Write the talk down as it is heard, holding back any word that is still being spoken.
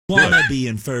Wanna be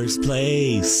in first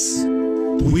place.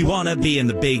 We wanna be in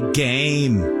the big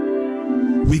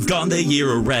game. We've gone the year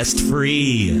arrest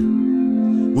free.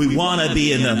 We wanna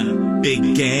be in the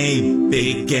big game,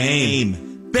 big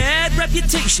game. Bad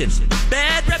reputation,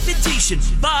 bad reputation.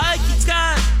 Vikings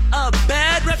got a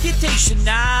bad reputation.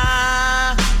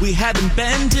 Nah, we haven't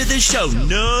been to the show,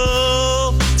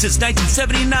 no, since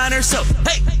 1979 or so.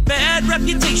 Hey, bad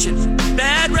reputation,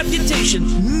 bad reputation.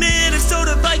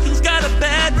 Minnesota Vikings got a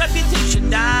bad reputation.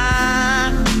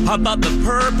 Nah, how about the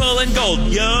purple and gold,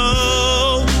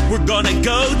 yo? We're gonna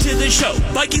go to the show.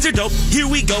 Vikings are dope, here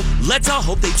we go. Let's all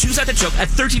hope they choose not to choke. At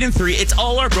 13-3, it's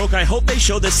all our broke. I hope they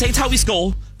show the Saints how we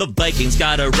skull. The Vikings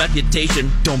got a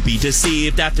reputation. Don't be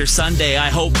deceived after Sunday. I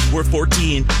hope we're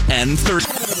 14-30.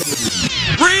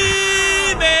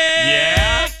 Remix!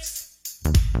 Yeah.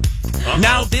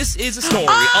 Now this is a story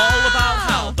all about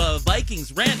how the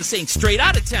Vikings ran the Saints straight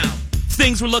out of town.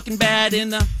 Things were looking bad in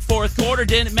the fourth quarter.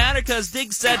 Didn't matter because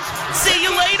Diggs said, "See you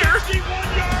later."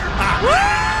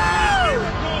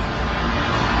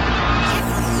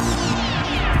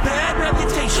 Bad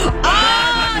reputation.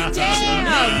 Bad reputation.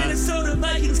 damn. Minnesota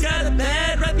Vikings got a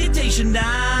bad reputation.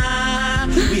 Nah,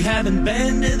 we haven't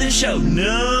been to the show,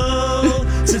 no,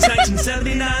 since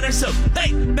 1979 or so.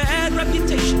 Hey, bad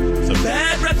reputation. So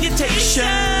bad reputation.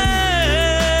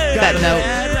 Got a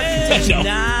bad reputation.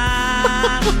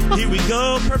 Nah, here we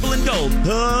go, purple and gold.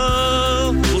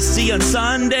 Oh, we'll see you on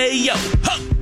Sunday, yo. Ho!